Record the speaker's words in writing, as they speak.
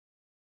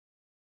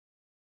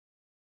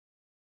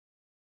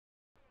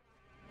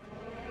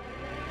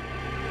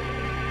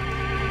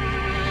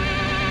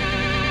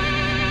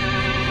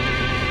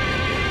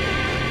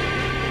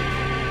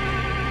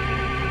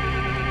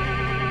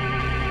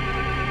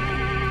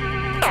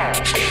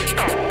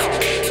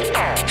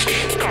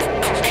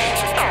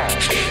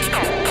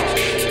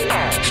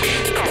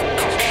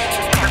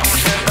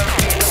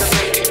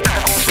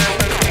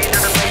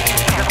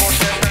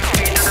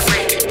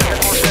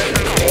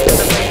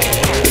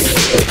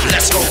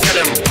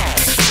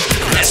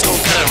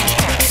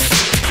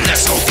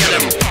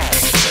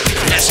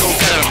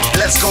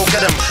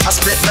I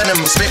spit venom,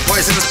 spit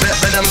poison, spit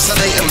venom,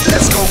 sedate him.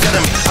 Let's go get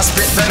him. I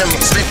spit venom,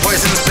 spit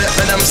poison, spit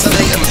venom,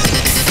 sedate him.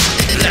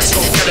 Let's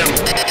go get him.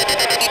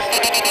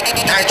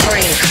 I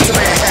train to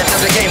be ahead of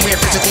the game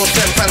with physical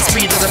strength and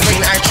speed of the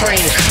brain. I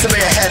train to be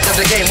ahead of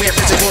the game with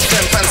physical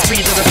strength and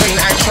speed of the brain.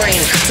 I train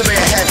to be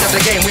ahead of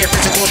the game with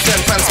physical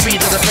strength and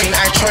speed of the brain.